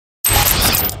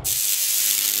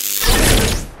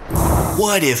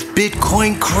What if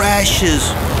Bitcoin crashes?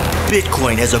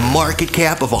 Bitcoin has a market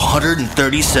cap of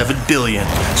 137 billion.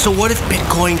 So what if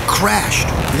Bitcoin crashed?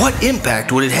 What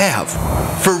impact would it have?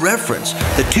 For reference,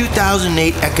 the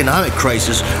 2008 economic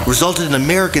crisis resulted in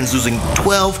Americans losing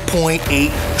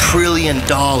 $12.8 trillion.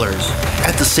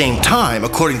 At the same time,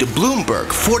 according to Bloomberg,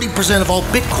 40% of all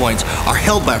Bitcoins are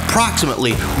held by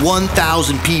approximately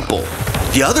 1,000 people.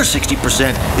 The other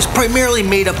 60% is primarily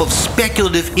made up of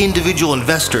speculative individual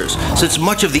investors, since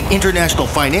much of the international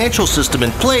financial system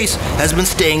in place has been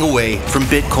staying away from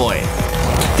Bitcoin.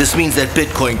 This means that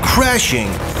Bitcoin crashing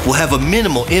will have a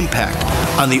minimal impact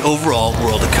on the overall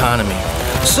world economy.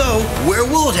 So, where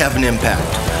will it have an impact?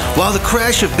 While the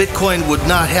crash of Bitcoin would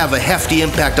not have a hefty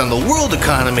impact on the world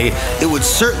economy, it would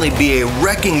certainly be a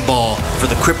wrecking ball for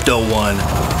the crypto one.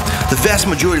 The vast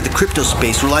majority of the crypto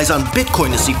space relies on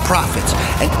Bitcoin to see profits,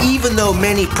 and even though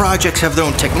many projects have their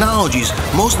own technologies,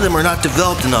 most of them are not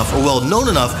developed enough or well known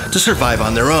enough to survive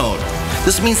on their own.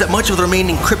 This means that much of the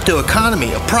remaining crypto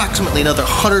economy, approximately another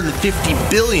 150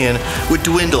 billion, would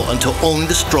dwindle until only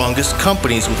the strongest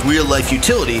companies with real-life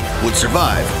utility would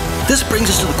survive. This brings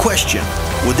us to the question,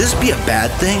 would this be a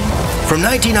bad thing? From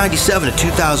 1997 to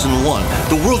 2001,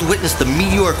 the world witnessed the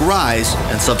meteoric rise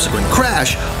and subsequent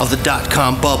crash of the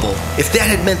dot-com bubble. If that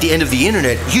had meant the end of the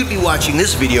internet, you'd be watching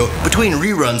this video between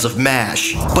reruns of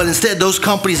MASH. But instead, those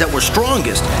companies that were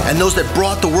strongest and those that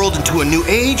brought the world into a new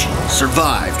age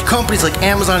survived. Companies like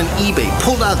Amazon and eBay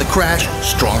pulled out of the crash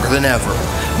stronger than ever.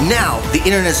 Now, the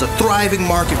internet is a thriving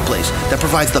marketplace that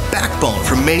provides the backbone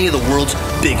for many of the world's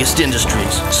biggest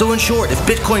industries. So in short, if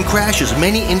Bitcoin crashes,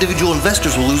 many individual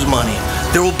investors will lose money.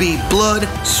 There will be blood,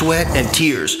 sweat, and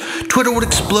tears. Twitter would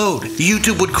explode.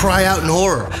 YouTube would cry out in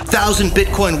horror. 1,000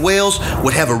 Bitcoin whales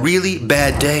would have a really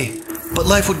bad day. But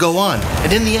life would go on.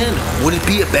 And in the end, would it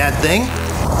be a bad thing?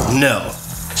 No.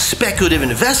 Speculative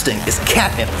investing is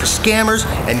catnip for scammers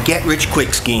and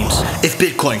get-rich-quick schemes. If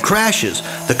Bitcoin crashes,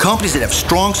 the companies that have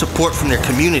strong support from their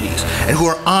communities and who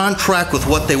are on track with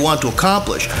what they want to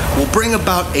accomplish will bring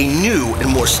about a new and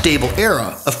more stable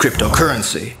era of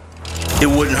cryptocurrency. It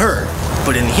wouldn't hurt,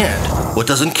 but in the end, what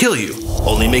doesn't kill you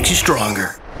only makes you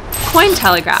stronger.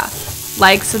 Cointelegraph.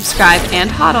 Like, subscribe, and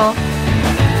hodl.